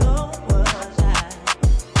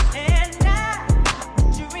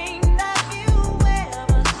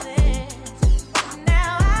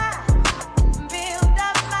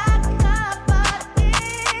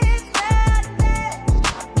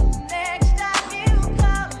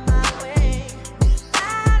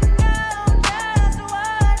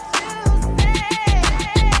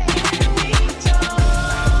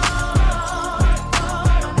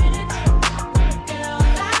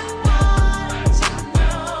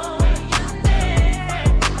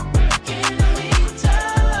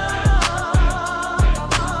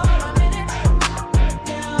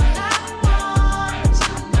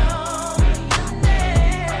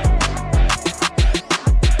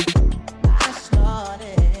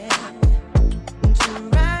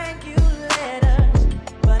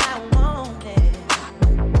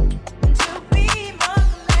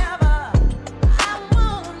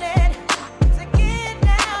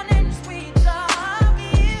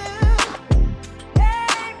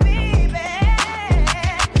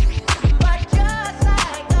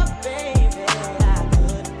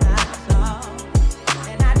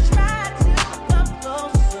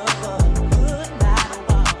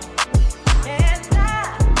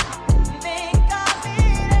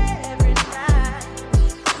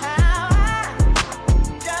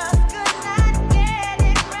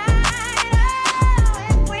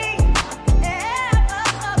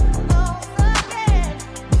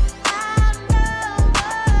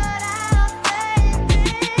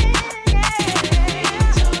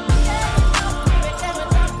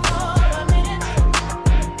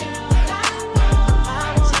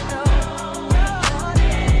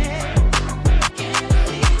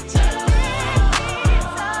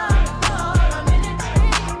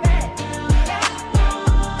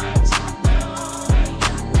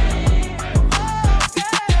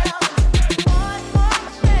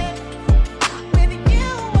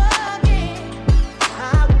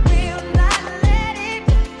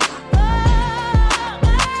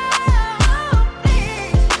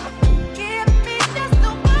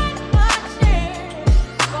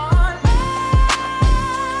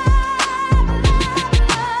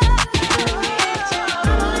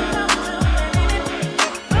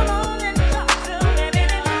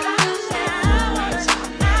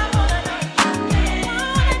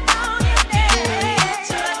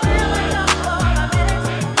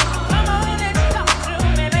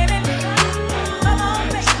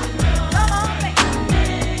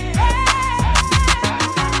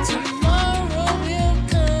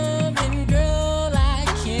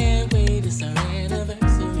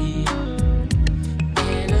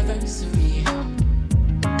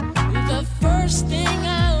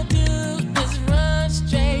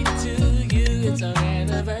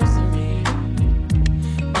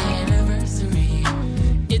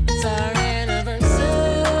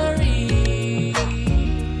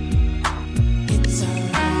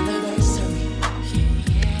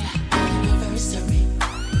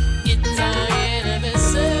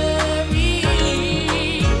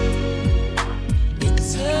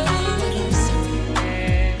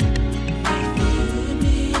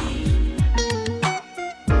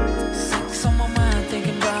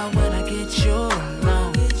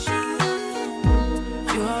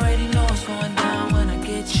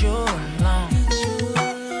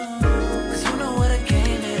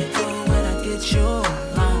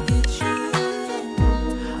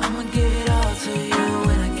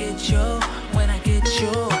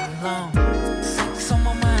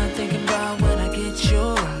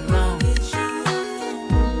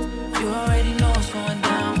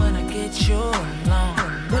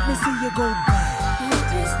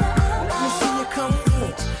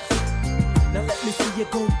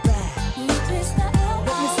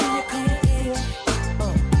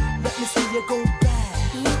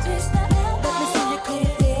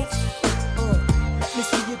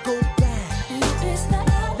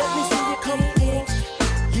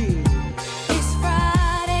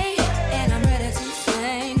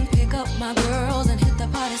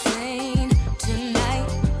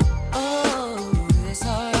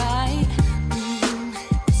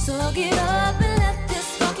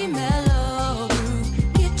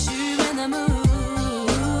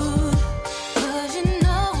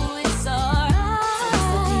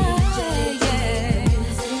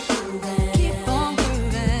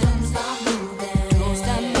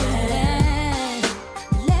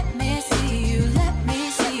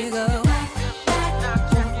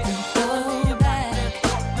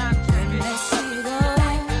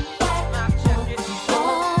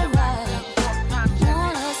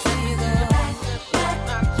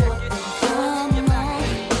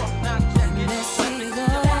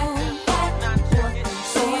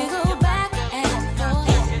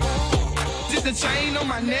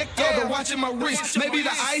watch in my wrist? Maybe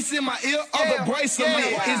the ice in my ear or the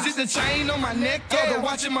bracelet. Is it the chain on my neck or the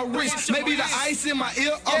watch in my wrist? Maybe the ice in my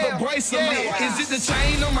ear or the bracelet. Is it the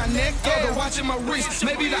chain on my neck or the watch in my wrist?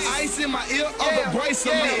 Maybe the ice in my ear or the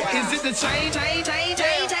bracelet. Is it the chain?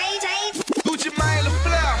 Gucci Mane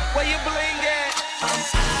LaFleur, where you bling at? I'm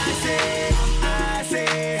icy, icy,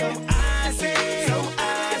 icy, so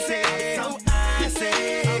icy, so icy,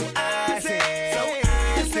 icy, so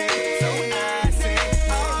icy, so icy.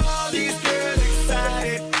 All these girls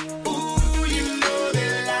excited. Ooh, you know they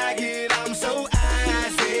like it. I'm so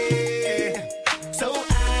icy, so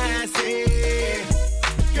icy.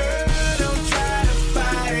 Girl, don't try to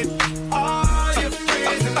fight it. All your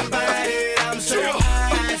friends invited. I'm so icy.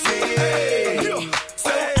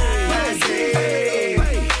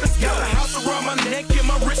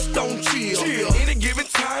 Any given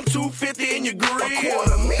time, 250 in your grill.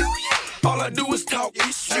 All I do is talk.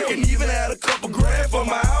 You can even add a couple grand for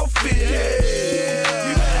my outfit. Yeah.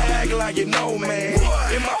 You better act like you know, man.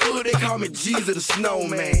 In my hood, they call me Jeezy the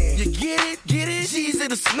Snowman. You get it? Get it? Jeezy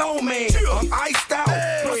the Snowman. I'm iced out.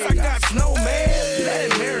 Plus I got snowman. Let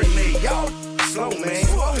it marinate. Y'all slow, man.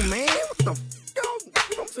 Slow, man. What the f***?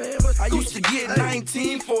 I used to get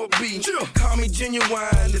 19 for a beat. Call me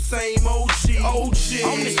Genuine, the same OG. On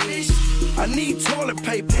this list, I need toilet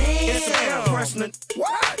paper and some air freshener.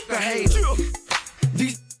 What the hell?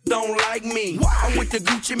 These don't like me. I'm with the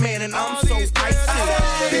Gucci man and I'm so icy.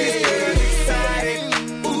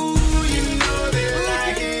 Ooh, you know they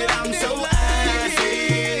like it. I'm so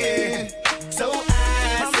icy. So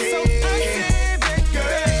icy.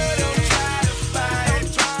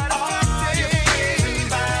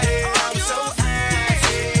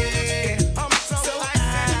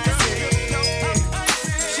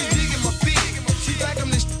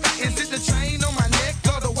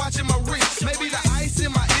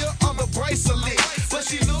 But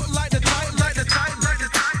she look like the type, like the type, like the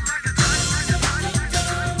type, like the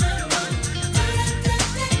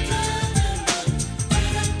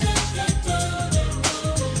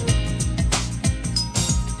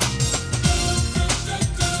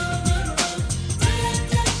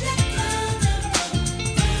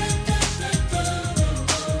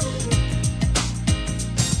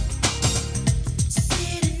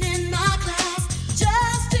Sitting in my class,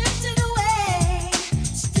 just drifting away,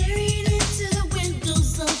 staring into the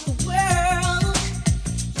windows of the world.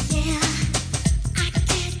 Yeah, I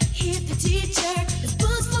can't hear the teacher. His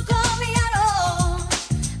books won't call me at all.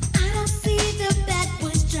 I don't see the bad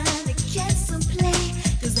boys trying to catch some play,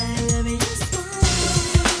 'cause I love it in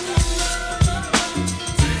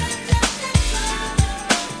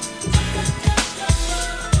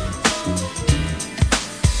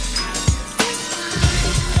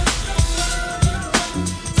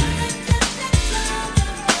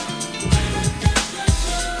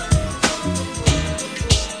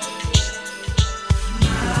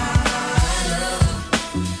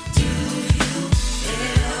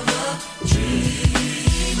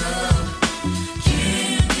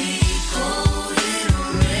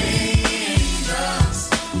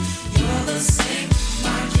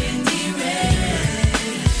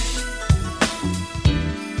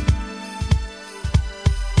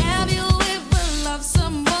Have you ever loved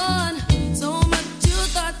someone so much you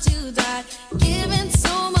thought you died, giving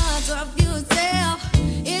so much of yourself?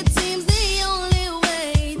 It seems the only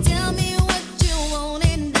way. Tell me what you want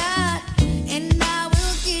and I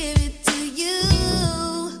will give it to you.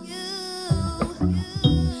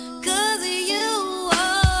 'Cause you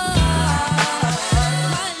are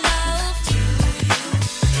my love. Do you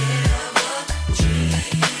ever dream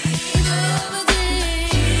of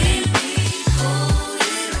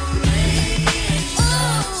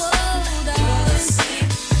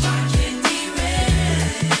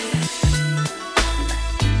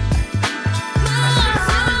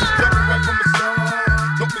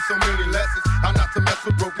Taught me so many lessons, how not to mess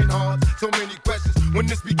with broken hearts. So many questions. When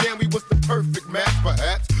this began, we was the perfect match,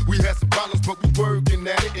 perhaps. We had some problems, but we working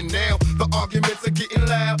at it. And now the arguments are getting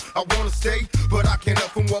loud. I wanna stay, but I can't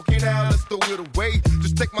help from walking out. Let's throw it away.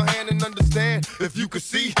 Just take my hand and understand. If you could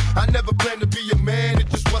see, I never planned to be a man. It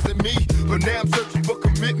just wasn't me. But now I'm searching for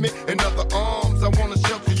commitment and other arms. I wanna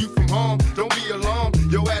shelter you from harm. Don't be alarmed.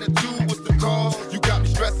 Your attitude was the cause. You got me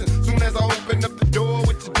stressing. Soon as I open up the door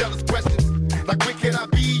with your jealous questions, like when can I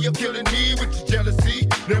be? You're killing me with your jealousy.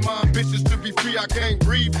 Now my ambitions to be free, I can't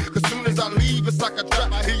breathe. 'Cause soon as I leave, it's like a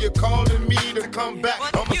trap. I hear you calling me to come back.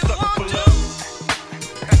 I'm a sucker for love.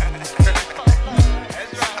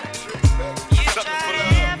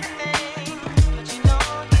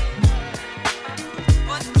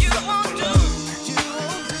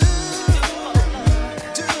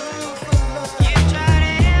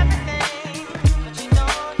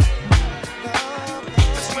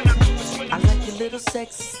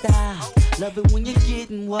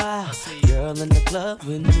 Girl in the club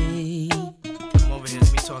with me. Come over here,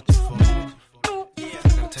 let me talk to you for a minute. I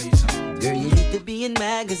gotta tell you something. Girl, you need to be in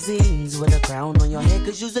magazines with a crown on your head,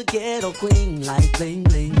 'cause you's a ghetto queen, like bling,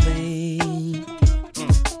 bling, bling.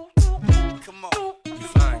 Come on. You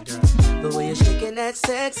fine, girl. The way you're shaking that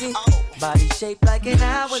sexy body shaped like an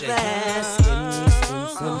hourglass. Can we spend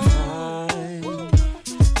some time?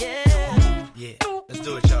 Yeah, let's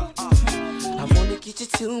do it, y'all. I wanna get you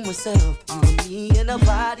to myself, you and me and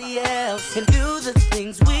nobody else, and do the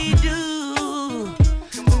things we do.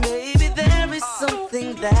 Baby, there is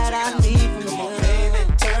something that I need from you. Baby,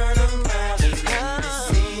 turn around and let me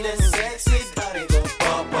see that sexy body go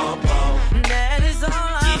bum, bum, bum. That is all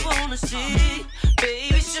I wanna see.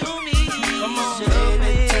 Baby, show me. Come on,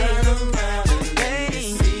 baby, turn around and let me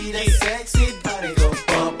see that sexy body go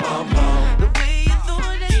bum, bum, bum. The way you throw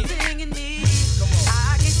that thing in me,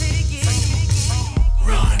 I can take it.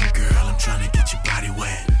 Run, girl, I'm trying to get your body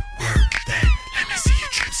wet. Work that, let me see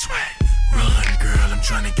your drip sweat. Run, girl, I'm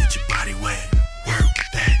trying to get your body wet. Work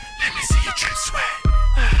that, let me see your drip sweat.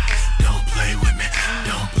 Don't play with me,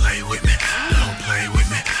 don't play with me, don't play with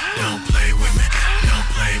me, don't play with me, don't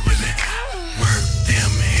play with me. Work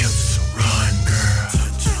them hips, run, girl.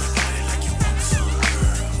 Touch your body like you want some,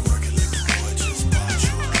 girl. Work it like a boy, just bought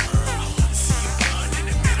you a girl. I wanna see you run in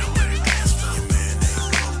the middle of the dance floor. Your man ain't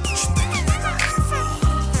broke, but you think you make a right for.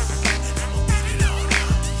 And I'ma beat it on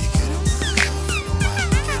up. You get it, move it off, and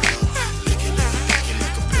nobody get up. Lick it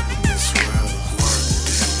like a peppermint swirl. Work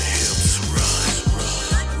them hips, run.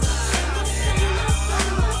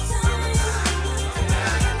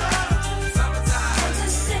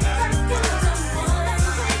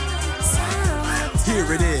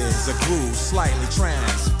 Here it is, a groove slightly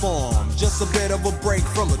transformed. Just a bit of a break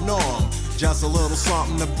from the norm. Just a little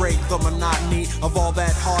something to break the monotony of all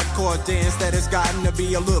that hardcore dance that has gotten to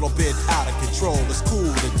be a little bit out of control. It's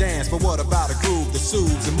cool to dance, but what about a groove that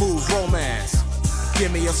soothes and moves romance?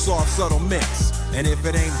 Give me a soft, subtle mix. And if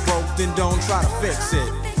it ain't broke, then don't try to fix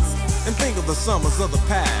it. And think of the summers of the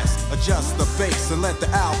past. Adjust the bass and let the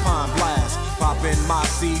Alpine blast. Pop in my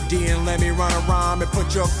CD and let me run a rhyme and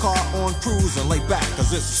put your car on cruise and lay back,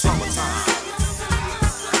 'cause it's summertime.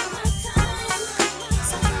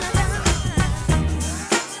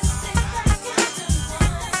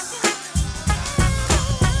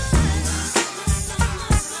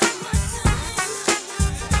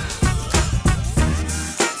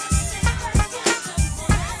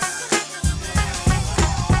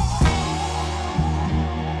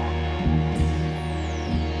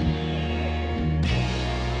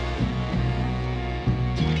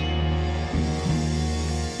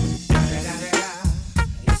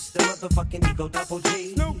 Motherfucking Eagle Double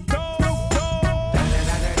G. Snoop Dogg.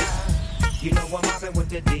 You know I'm mobbing with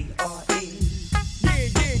the D.R.E.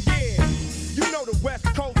 Yeah. You know the West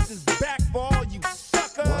Coast is back for all you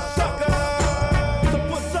suckers. So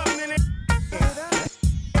put something in it.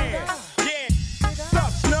 Yeah.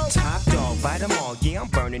 Suck, Snoop. Top dog, bite them all, yeah, I'm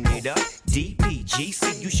burning it up.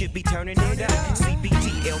 DPGC, you should be turning it up.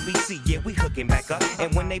 CBT, LBC, yeah, we hooking back up.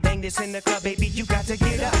 And when they bang this in the club, baby, you got to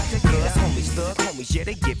get up. Cuz homies, thug homies, yeah,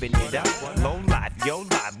 they giving it up. Low life, yo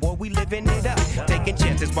life, boy, we living it up. Taking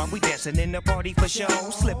chances while we dancing in the party for show.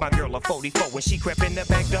 Slip my girl a 44 when she crept in the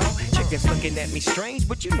back door. Chickens looking at me strange,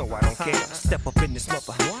 but you know I don't care. Step up in this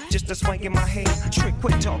mother, just a swank in my hair. Trick,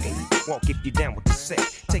 quit talking, walk if you down with the set.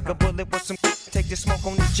 Take a bullet with some, take the smoke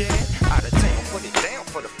on this jet. Out of town, put it down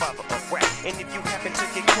for the father of rap. And if you happen to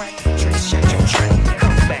get cracked, shut your train.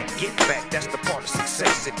 Come back, get back, that's the part of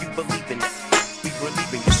success. If you believe in it, we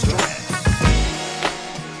relieving your stress.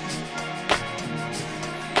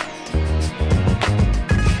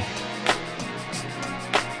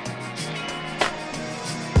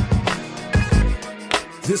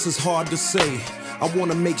 This is hard to say. I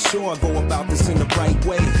wanna make sure I go about this in the right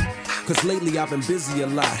way. Cause lately I've been busy a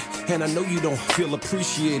lot, and I know you don't feel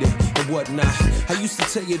appreciated and whatnot. I used to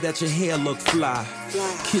tell you that your hair looked fly,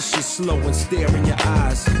 kiss you slow and stare in your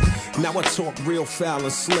eyes. Now I talk real foul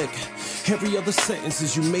and slick. Every other sentence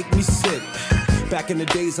is you make me sick. Back in the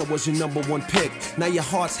days I was your #1 pick. Now your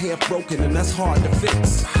heart's half broken and that's hard to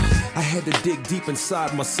fix. I had to dig deep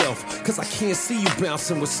inside myself, cause I can't see you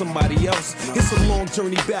bouncing with somebody else. It's a long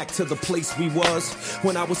journey back to the place we was,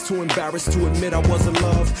 when I was too embarrassed to admit I was in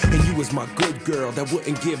love. And you was my good girl that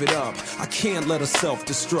wouldn't give it up. I can't let her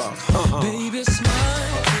self-destruct. Baby,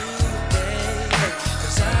 smile today,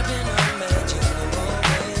 'cause I've been imagining more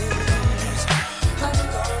ways. I'm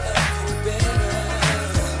gonna love you better.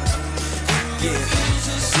 Yeah.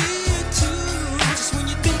 To see you too, just when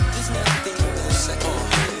you think there's nothing else I can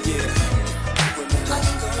do. Yeah. I'm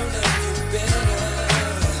gonna love you better.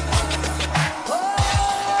 Oh,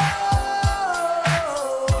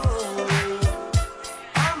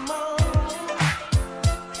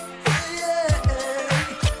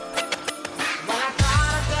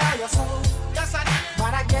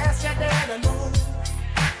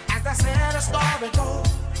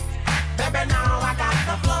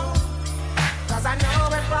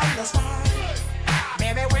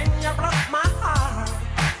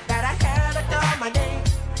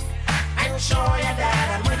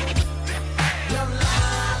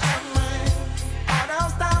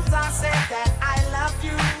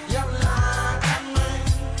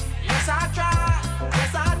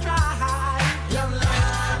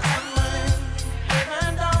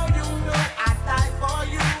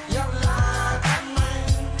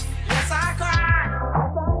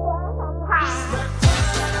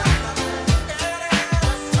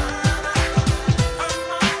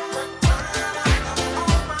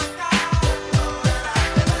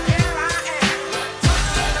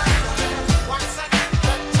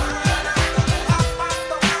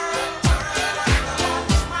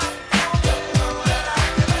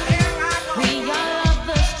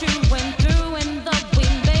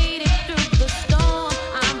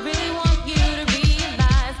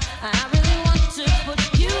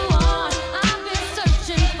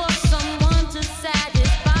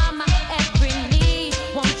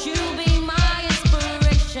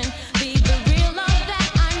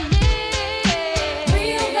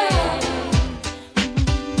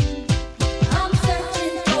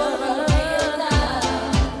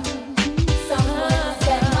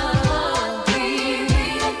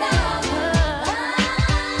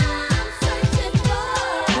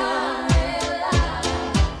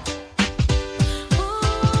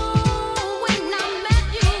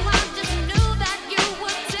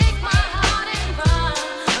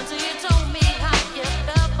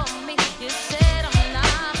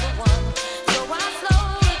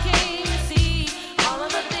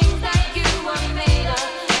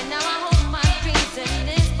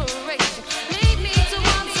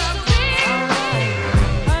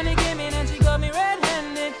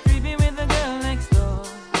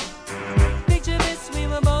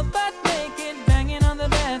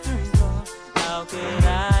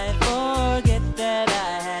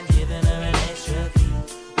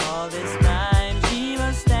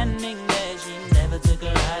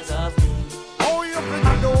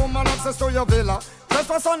 access to your villa.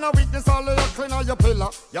 Trespass on a weakness, all of your clean on your pillar.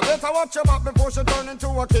 You better watch your back before she turn into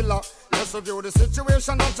a killer. Let's review the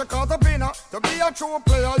situation that you call the winner. To be a true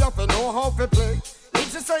player, you have to know how to play.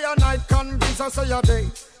 If she say a night, convince her say a day.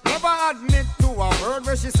 Never admit to a word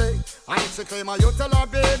where she say. And if she claim her, you tell her,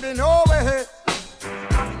 baby, no way.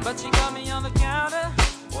 But she got me on the counter.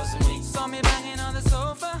 Wasn't me. Saw me banging on the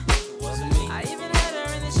sofa. Wasn't me. I even had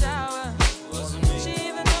her in the shower. Wasn't me. She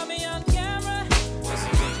even got me on camera.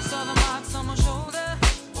 Wasn't me. She saw the marks on my shoulder.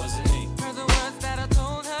 Wasn't me. Heard the words that I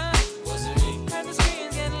told her. Wasn't me. Heard the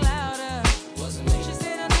screams getting louder. Wasn't me. She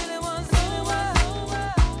said until it was over.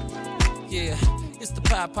 Yeah, it's the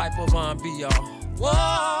Pied Piper of R&B, y'all.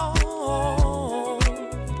 Whoa,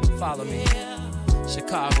 follow me.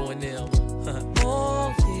 Chicago and them.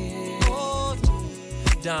 Oh yeah. Oh,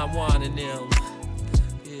 yeah. Don Juan and them.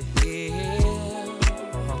 Yeah.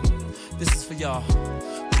 This is for y'all.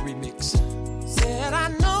 The remix. Said I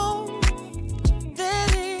know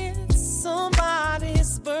that it's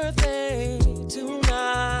somebody's birthday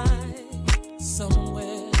tonight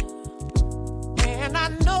somewhere, and I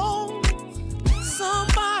know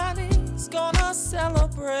somebody's gonna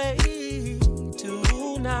celebrate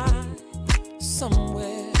tonight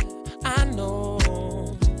somewhere. I know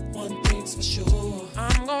one thing's for sure.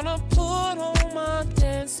 I'm gonna put on my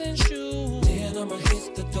dancing shoes. Then I'ma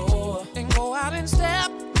hit the door and go out and step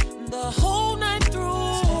the whole night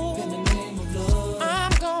through. Step in the name of love.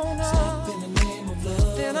 I'm gonna step in the name of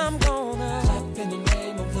love. Then I'm gonna clap in the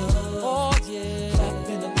name of love. Oh yeah, clap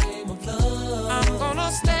in the name of love. I'm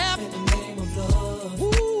gonna step in the name of love.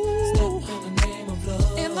 Ooh. Step in the name of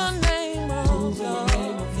love. In the name of love.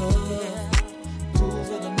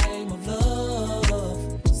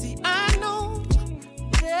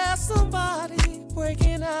 Somebody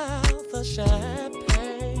breaking out the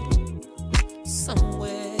champagne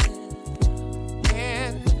somewhere,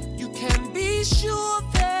 and you can be sure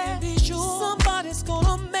that somebody's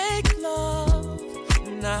gonna make love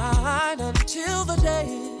night until the day.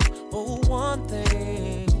 Oh, one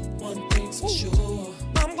thing's for sure.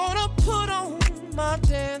 I'm gonna put on my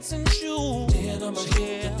dancing shoes. Then I'ma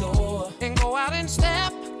hit the door and go out and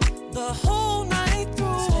step the whole night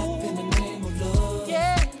through. Step in the name of love.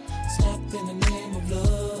 Yeah. Clap in the name of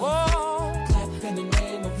love. Whoa. Clap in the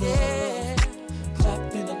name of love. Yeah.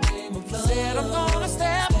 Clap in the name of love. Said I'm gonna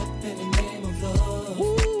step in the name of love.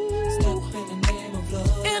 Ooh. Step in the name of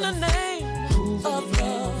love. In the name of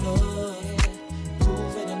love.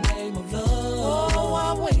 Move in the name of love. Oh,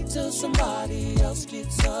 I wait till somebody else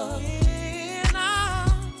gets up. And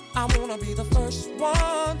I wanna be the first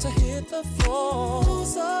one to hit the floor.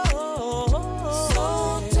 So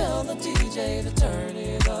tell the DJ to turn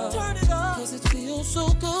it up. Turn it up. Cause it feels so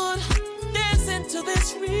good. Dancing to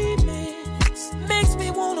this remix makes me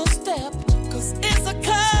wanna step. Cause it's a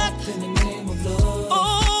cut. Step in the name of love.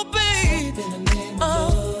 Oh, babe. Step in the name of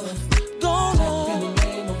love. Gonna clap in the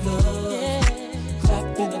name of love. Yeah.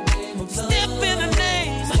 Clap in the name of love. Step in the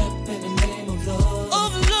name. Step in the name of love.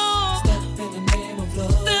 Of love. Step in the name of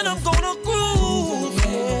love. Then I'm gonna groove.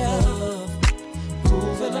 Yeah.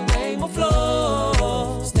 Groove in the name of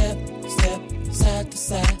love. Step, step, side to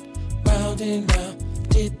side, round and round,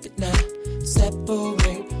 dip it now,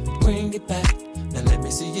 separate, bring it back. Now let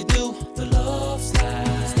me see you do the love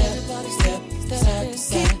slide. Step, step, side to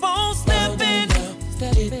side, keep on stepping,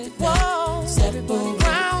 step it now, separate,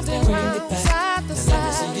 round and round, side to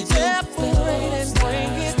side, separate and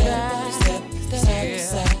bring it back. Step, side to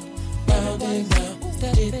side, round and round,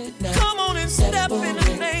 dip it now. Come on and step in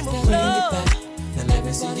the name of love. Now let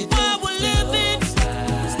me see you do while we're living.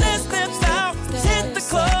 Let's step out, hit the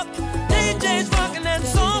club. DJ's rocking that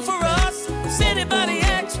song for us. If anybody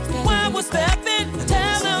asks why we're stepping,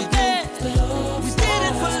 tell them that we did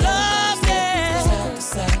it for love, yeah.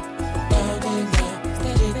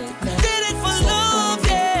 Did it for love,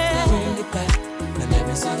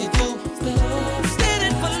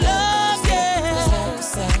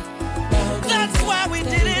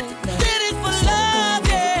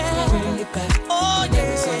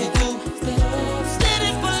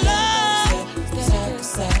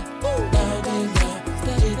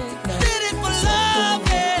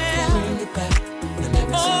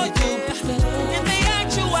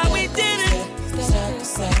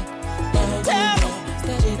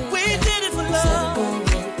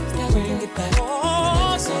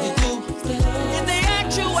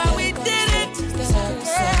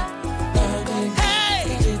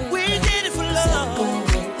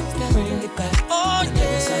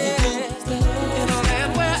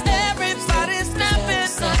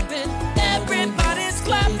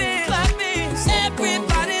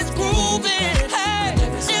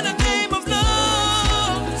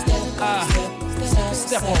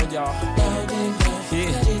 Step on, y'all.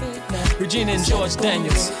 Yeah. Regina and George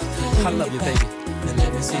Daniels. I love you, baby.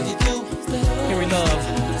 Henry Love.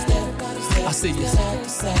 I see you. Yeah.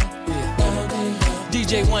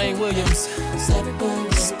 DJ Wayne Williams.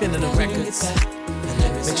 Spinning the records.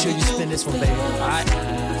 Make sure you spin this one, baby. Alright?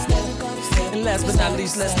 And last but not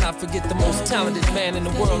least, let's not forget the most talented man in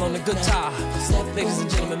the world on the guitar. Ladies and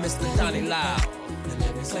gentlemen, Mr. Donnie Lyle.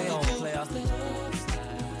 Play on, player.